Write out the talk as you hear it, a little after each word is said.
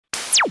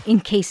in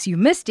case you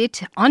missed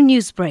it on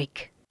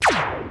Newsbreak.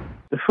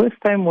 The first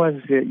time was,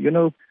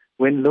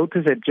 when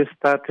Lotus had just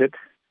started,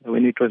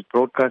 when it was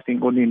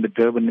broadcasting only in the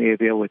Durban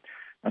area with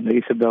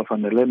Isabel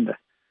van der Linde.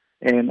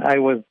 And I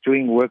was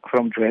doing work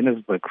from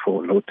Johannesburg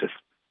for Lotus.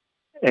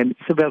 And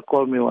Isabel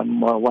called me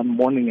one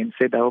morning and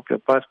said, I hope your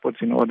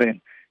passport's in order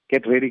and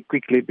get ready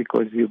quickly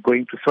because you're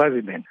going to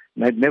Swaziland.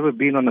 And I'd never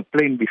been on a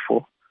plane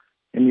before.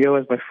 And here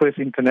was my first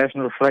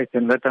international flight,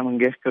 and Lata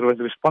Mangeshkar was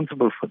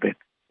responsible for that,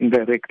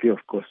 indirectly,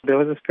 of course. There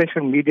was a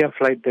special media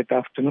flight that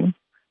afternoon,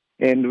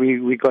 and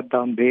we got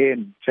down there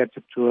and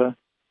chatted to her.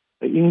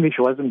 The English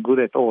wasn't good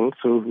at all,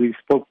 so we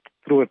spoke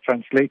through a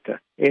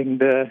translator.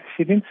 And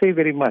she didn't say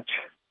very much,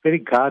 very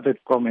guarded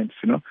comments,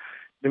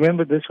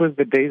 Remember, this was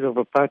the days of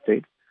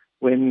apartheid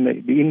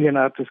when the Indian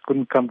artists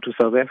couldn't come to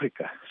South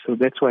Africa. So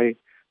that's why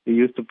they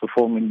used to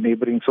perform in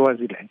neighboring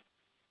Swaziland.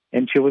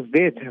 And she was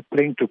there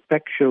playing to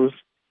pack shows,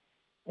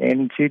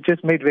 and she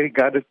just made very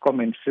guarded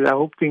comments. She said, I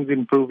hope things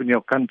improve in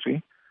your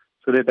country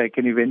so that I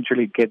can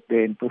eventually get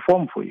there and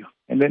perform for you.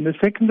 And then the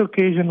second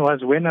occasion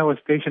was when I was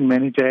station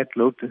manager at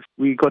Lotus.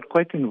 We got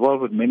quite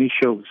involved with many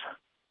shows.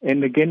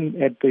 And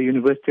again, at the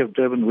University of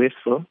Durban,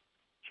 Westville,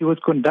 she was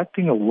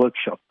conducting a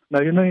workshop. Now,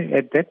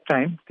 at that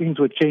time, things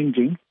were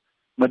changing.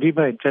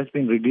 Madiba had just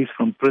been released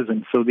from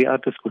prison, so the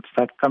artists could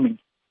start coming.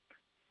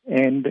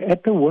 And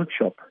at the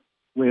workshop,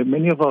 where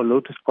many of our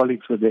Lotus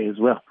colleagues were there as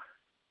well,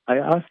 I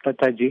asked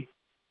Lataji,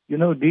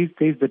 these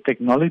days the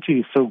technology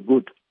is so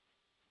good.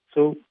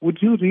 So would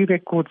you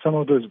re-record some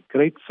of those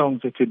great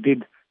songs that you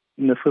did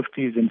in the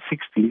 50s and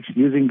 60s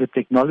using the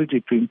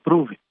technology to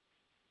improve it?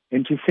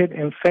 And she said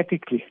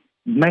emphatically,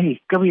 nahi,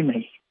 kabhi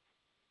nahi,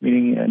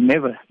 meaning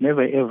never,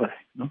 never, ever.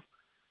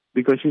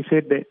 Because she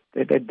said that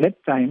at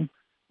that time,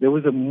 there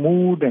was a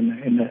mood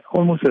and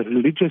almost a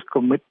religious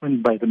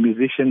commitment by the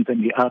musicians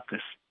and the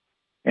artists.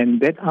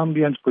 And that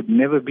ambience could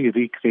never be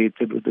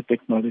recreated with the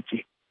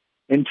technology.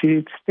 And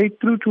she stayed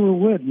true to her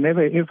word,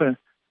 never ever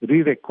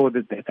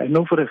re-recorded that. I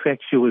know for a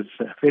fact she was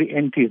very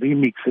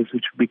anti-remixes,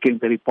 which became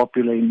very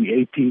popular in the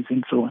 80s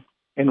and so on.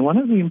 And one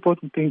of the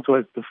important things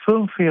was the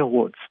Filmfare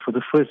Awards for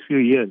the first few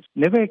years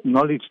never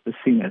acknowledged the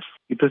singers.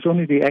 It was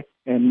only the act.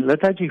 And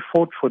Lataji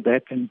fought for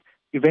that, and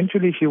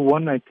eventually she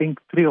won, I think,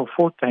 3 or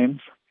 4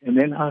 times, and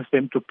then asked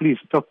them to please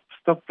stop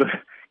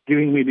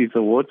giving me these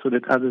awards so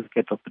that others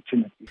get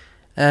opportunities.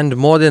 And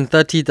more than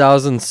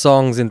 30,000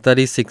 songs in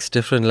 36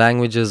 different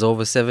languages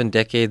over 7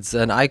 decades,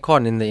 an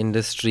icon in the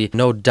industry,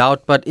 no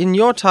doubt. But in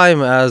your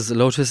time as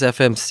Lotus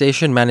FM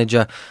station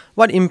manager,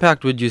 what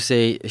impact would you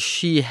say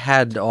she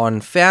had on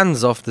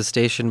fans of the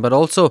station, but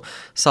also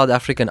South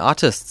African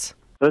artists?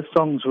 Her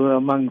songs were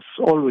amongst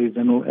always,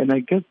 and I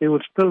guess they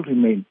will still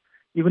remain,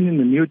 even in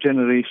the new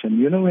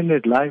generation. When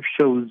there's live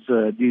shows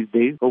these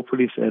days,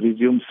 hopefully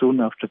resume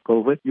soon after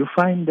COVID, you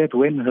find that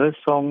when her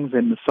songs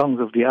and the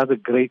songs of the other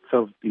greats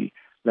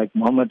like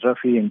Mohammed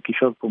Rafi and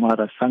Kishore Kumar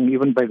are sung,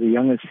 even by the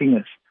younger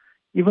singers,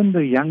 even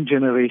the young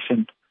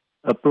generation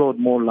applaud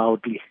more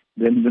loudly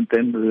than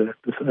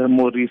the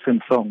more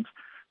recent songs.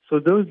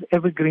 So those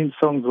evergreen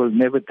songs will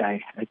never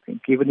die, I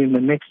think, even in the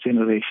next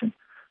generation.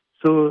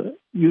 So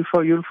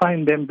you'll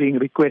find them being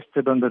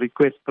requested on the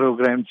request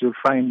programs. You'll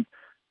find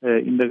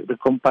in the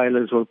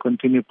compilers will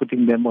continue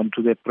putting them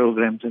onto their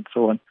programs and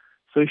so on.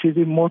 So she's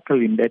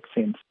immortal in that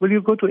sense. Well, you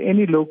go to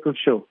any local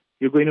show,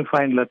 you're going to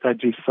find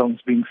Lataji's songs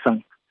being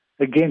sung.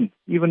 Again,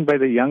 even by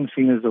the young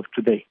singers of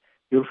today,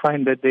 you'll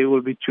find that they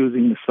will be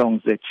choosing the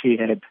songs that she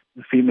had,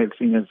 the female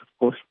singers, of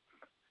course.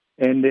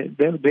 And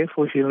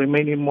therefore, she'll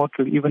remain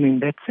immortal even in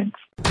that sense.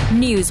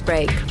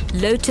 Newsbreak,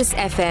 Lotus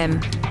FM,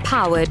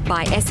 powered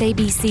by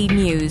SABC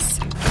News.